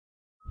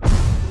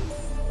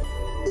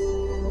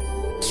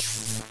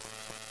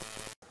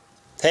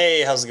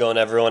Hey, how's it going,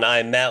 everyone?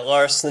 I'm Matt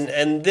Larson,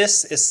 and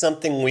this is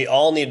something we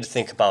all need to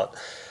think about.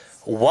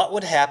 What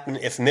would happen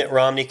if Mitt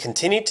Romney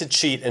continued to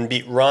cheat and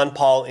beat Ron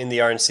Paul in the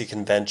RNC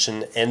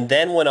convention and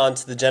then went on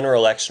to the general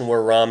election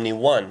where Romney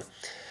won?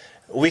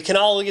 We can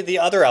all look at the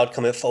other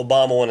outcome if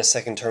Obama won a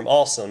second term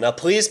also. Now,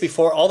 please,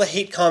 before all the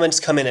hate comments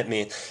come in at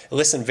me,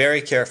 listen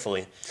very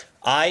carefully.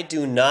 I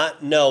do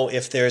not know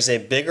if there's a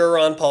bigger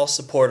Ron Paul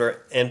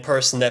supporter and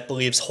person that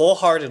believes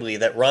wholeheartedly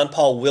that Ron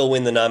Paul will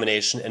win the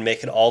nomination and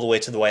make it all the way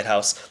to the White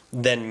House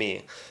than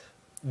me.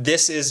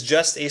 This is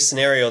just a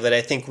scenario that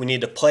I think we need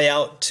to play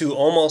out to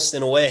almost,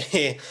 in a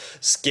way,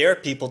 scare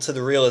people to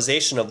the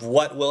realization of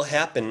what will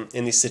happen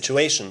in these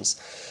situations.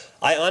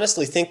 I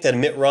honestly think that a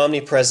Mitt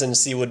Romney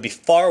presidency would be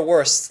far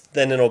worse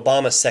than an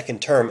Obama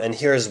second term, and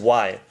here's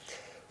why.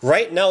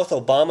 Right now, with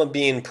Obama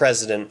being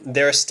president,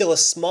 there are still a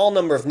small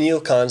number of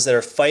neocons that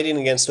are fighting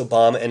against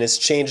Obama and his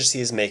changes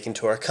he is making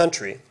to our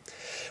country.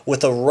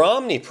 With a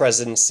Romney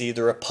presidency,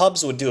 the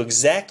Repubs would do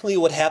exactly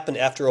what happened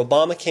after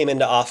Obama came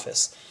into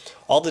office.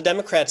 All the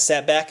Democrats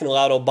sat back and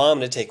allowed Obama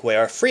to take away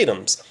our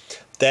freedoms.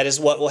 That is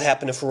what will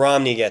happen if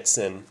Romney gets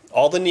in.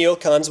 All the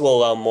neocons will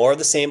allow more of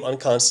the same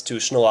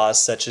unconstitutional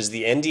laws such as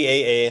the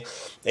NDAA,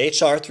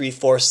 H.R.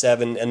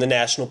 347, and the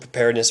National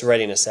Preparedness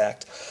Readiness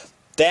Act.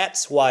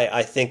 That's why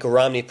I think a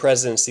Romney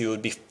presidency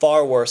would be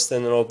far worse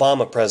than an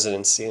Obama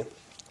presidency.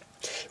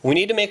 We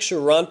need to make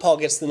sure Ron Paul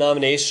gets the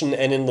nomination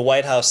and in the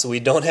White House so we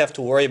don't have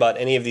to worry about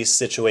any of these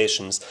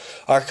situations.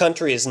 Our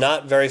country is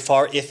not very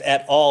far, if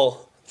at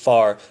all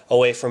far,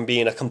 away from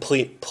being a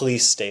complete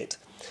police state.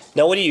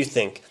 Now, what do you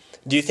think?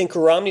 Do you think a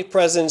Romney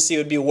presidency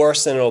would be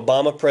worse than an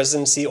Obama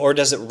presidency, or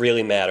does it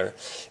really matter?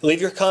 Leave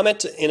your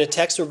comment in a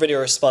text or video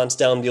response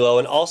down below,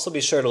 and also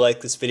be sure to like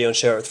this video and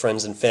share it with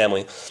friends and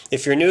family.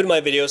 If you're new to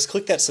my videos,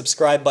 click that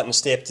subscribe button to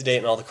stay up to date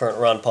on all the current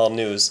Ron Paul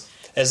news.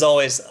 As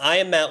always, I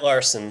am Matt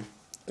Larson.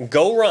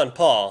 Go Ron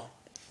Paul.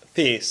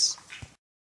 Peace.